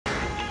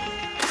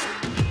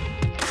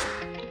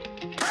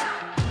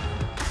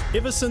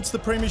Ever since the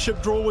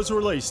Premiership draw was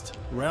released,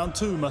 round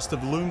 2 must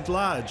have loomed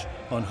large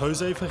on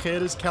Jose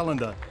Figueira's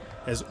calendar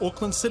as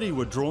Auckland City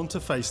were drawn to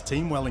face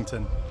Team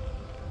Wellington.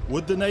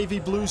 Would the Navy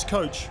Blues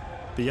coach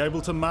be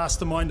able to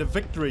mastermind a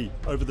victory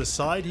over the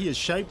side he has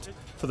shaped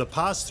for the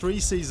past 3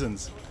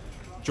 seasons?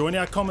 Join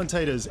our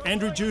commentators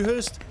Andrew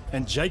Dewhurst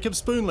and Jacob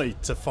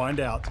Spoonley to find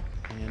out.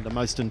 And the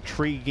most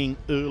intriguing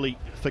early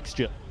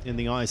fixture in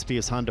the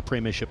ISPS Handa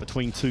Premiership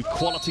between 2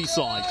 quality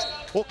sides.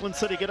 Auckland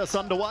City get us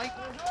underway.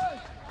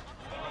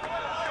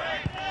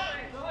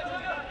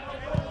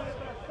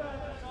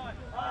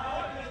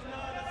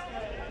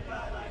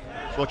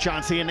 Well,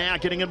 chance here now,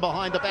 getting in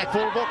behind the back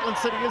four of Auckland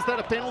City. Is that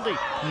a penalty?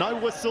 No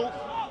whistle.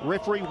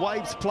 Referee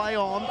waves play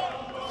on.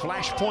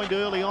 Flashpoint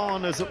early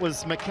on as it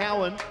was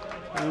McCowan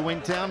who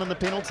went down in the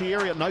penalty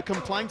area. No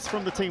complaints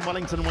from the Team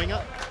Wellington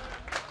winger.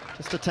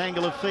 Just a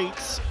tangle of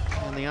feet,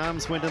 and the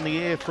arms went in the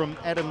air from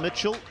Adam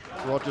Mitchell.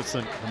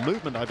 ROGERSON, the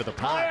movement over the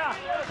park.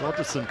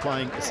 ROGERSON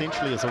playing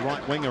essentially as a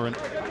right winger and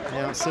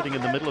now sitting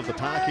in the middle of the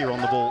park here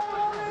on the ball.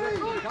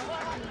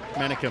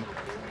 MANICKUM.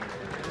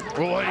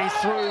 Oh, he's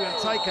through and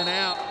taken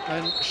out,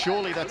 and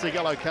surely that's a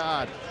yellow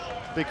card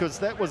because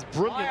that was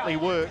brilliantly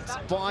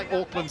worked by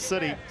Auckland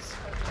City.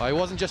 Oh, he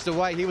wasn't just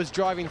away, he was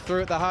driving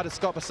through it. The hard to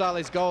stop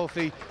Basale's goal if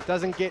he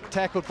doesn't get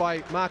tackled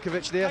by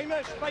Markovic there.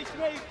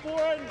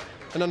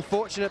 An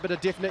unfortunate but a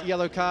definite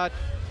yellow card.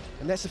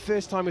 And that's the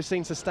first time we've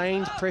seen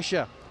sustained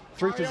pressure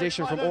through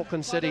possession from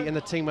Auckland City in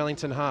the Team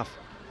Wellington half.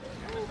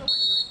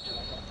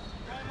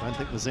 I don't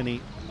think there's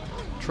any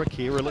trick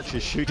here. ILICH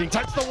is shooting,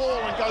 takes the wall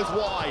and goes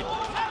wide.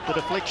 The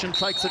deflection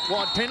takes it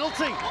wide.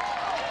 Penalty!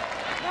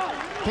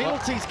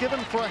 Penalty's given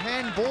for a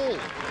handball.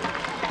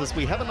 As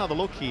we have another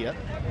look here,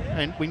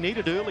 and we need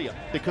it earlier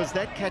because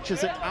that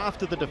catches it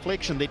after the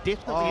deflection. They're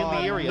definitely in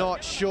the area. I'm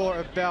not sure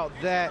about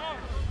that.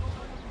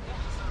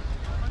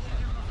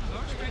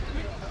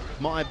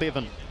 Myer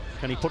BEVAN,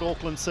 can he put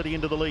Auckland City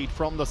into the lead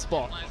from the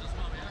spot?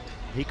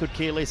 He could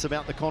care less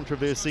about the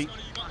controversy.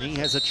 He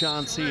has a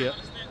chance here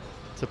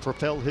to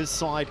propel his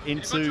side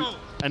into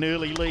an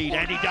early lead,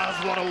 and he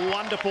does. What a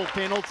wonderful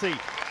penalty.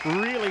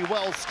 Really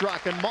well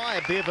struck, and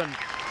Myer BEVAN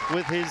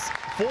with his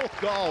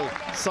 4th goal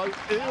so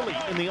early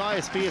in the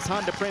ISPS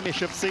Handa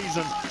Premiership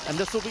season, and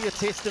this will be a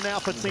tester now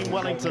for Team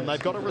Wellington. They've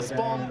got to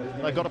respond,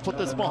 they've got to put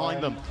this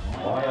behind them.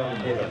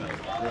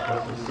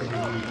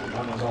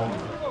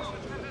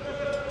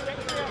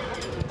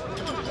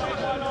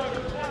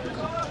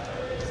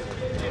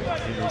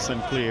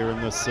 Sinclair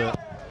in this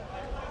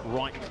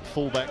right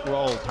fullback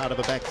role, part of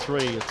a back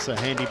 3. It's a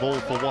handy ball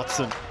for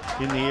Watson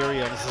in the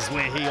area. This is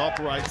where he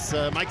operates,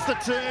 makes the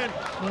turn.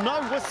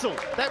 No whistle.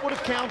 That would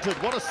have counted.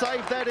 What a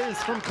save that is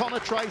from Conor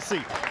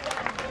TRACEY.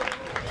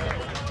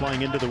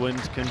 Playing into the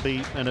wind can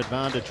be an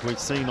advantage. We've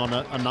seen on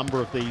a number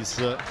of these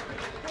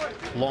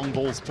long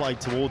balls played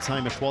towards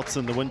Hamish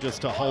Watson. The wind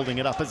just holding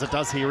it up as it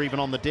does here, even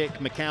on the deck.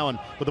 McCowan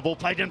with the ball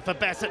played in for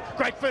Bassett.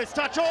 Great first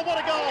touch. Oh,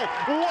 what a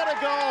goal! What a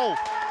goal!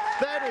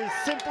 That is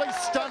simply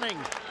stunning.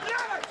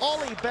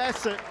 Ollie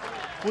Bassett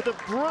with a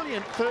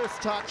brilliant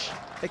first touch.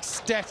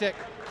 Ecstatic.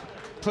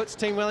 Puts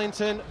Team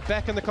Wellington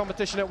back in the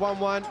competition at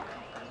 1-1.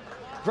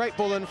 Great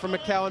ball in from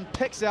McCowan,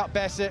 picks out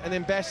Bassett, and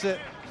then Bassett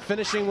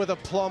finishing with a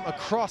plum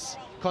across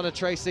Conor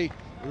TRACEY.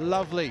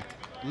 Lovely,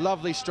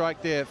 lovely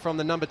strike there from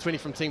the number 20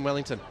 from Team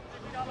Wellington.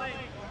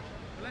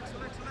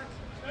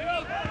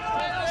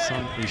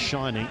 Sun is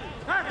shining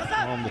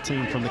on the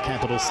team from the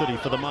capital city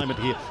for the moment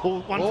here.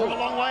 Oh, one from a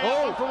long way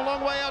out, one from a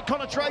long way out.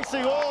 Conor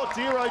TRACEY, oh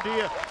dear, oh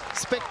dear.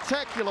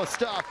 Spectacular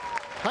stuff.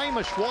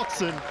 Hamish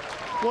Watson,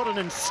 what an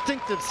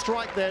instinctive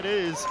strike that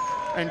is.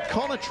 And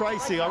Conor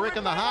TRACEY, I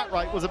reckon the heart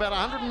rate was about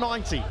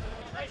 190.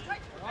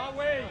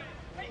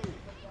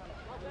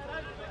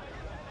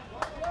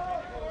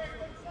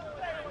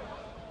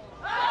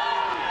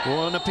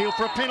 Well, an appeal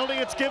for a penalty,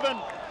 it's given.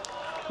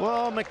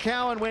 Well,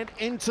 McCowan went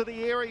into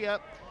the area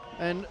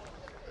and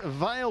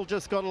VALE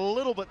just got a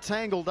little bit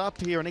tangled up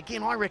here. And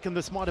again, I reckon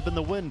this might have been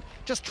the wind.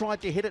 Just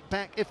tried to hit it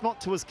back, if not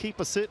to his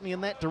keeper, certainly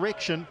in that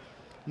direction.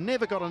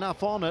 Never got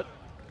enough on it.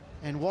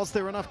 And was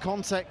there enough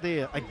contact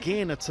there?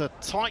 Again, it's a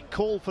tight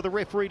call for the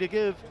referee to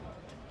give.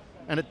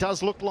 And it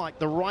does look like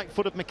the right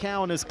foot of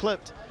McCowan is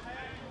clipped.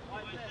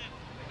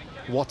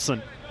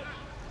 Watson.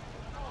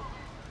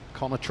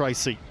 Conor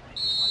TRACEY.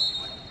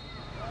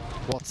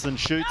 Watson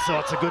shoots. Oh,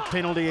 it's a good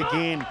penalty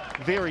again.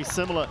 Very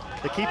similar.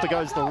 The keeper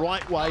goes the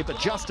right way, but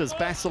just as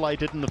BASSETT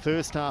did in the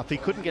first half, he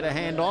couldn't get a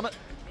hand on it.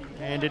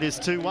 And it is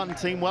 2-1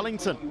 Team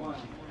Wellington.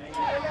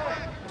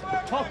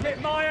 Pocket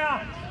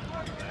Myer.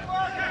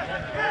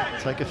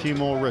 Take a few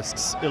more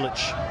risks.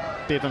 ILICH.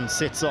 BEVAN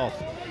sets off.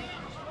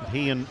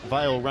 He and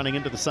VALE running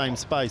into the same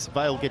space.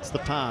 VALE gets the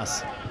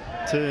pass.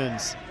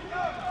 Turns.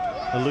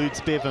 Eludes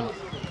BEVAN.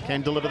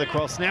 Can deliver the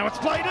cross. Now it's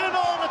played in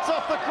on. It's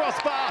off the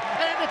crossbar.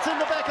 And it's in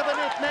the back of the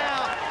net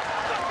now.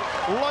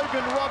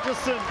 Logan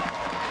ROGERSON.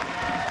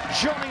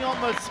 Johnny on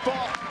the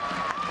spot.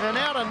 And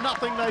out of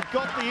nothing, they've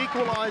got the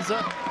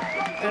equaliser.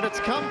 And it's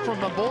come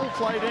from a ball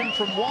played in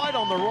from wide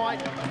on the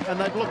right. And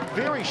they've looked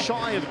very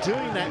shy of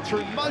doing that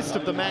through most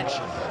of the match.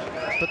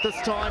 but this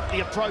time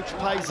the approach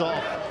pays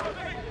off.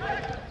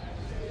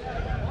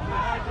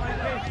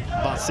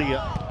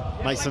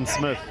 BASSETT, Mason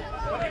Smith.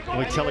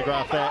 We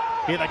telegraph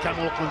that. Here they come,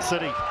 Auckland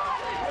City.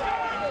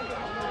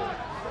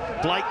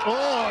 Blake,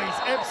 oh,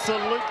 he's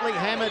absolutely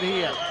hammered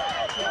here.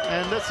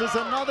 And this is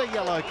another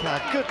yellow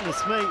card,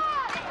 goodness me.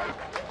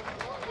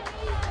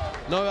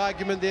 No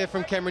argument there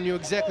from Cameron, knew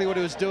exactly what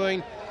he was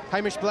doing.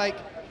 Hamish Blake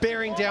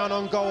bearing down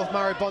on goal with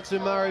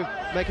BONSU-MARO,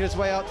 making his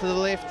way out to the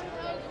left.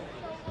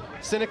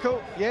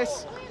 Cynical,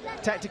 yes.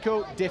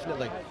 Tactical,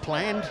 definitely.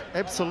 Planned,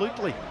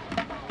 absolutely.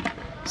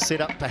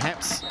 Set up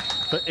perhaps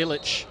for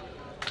ILICH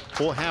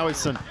or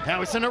HOWIESON.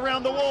 HOWIESON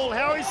around the wall,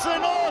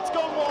 HOWIESON, oh, it's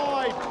gone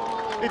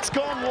wide. It's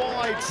gone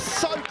wide,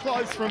 so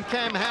close from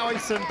Cam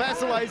HOWIESON.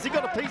 BASSETT, has he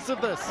got a piece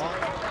of this?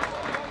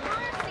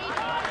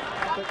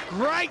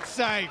 Great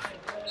save,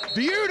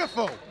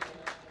 beautiful.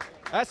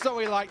 That's what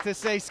we like to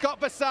see. Scott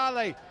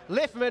BASSETT,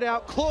 left mid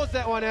out, claws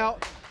that one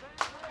out.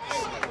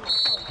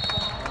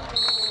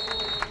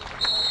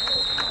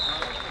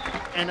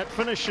 And it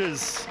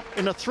finishes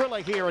in a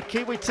thriller here at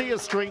Kiwitea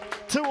Street,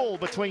 2-2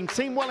 between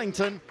Team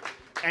Wellington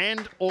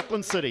and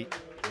Auckland City.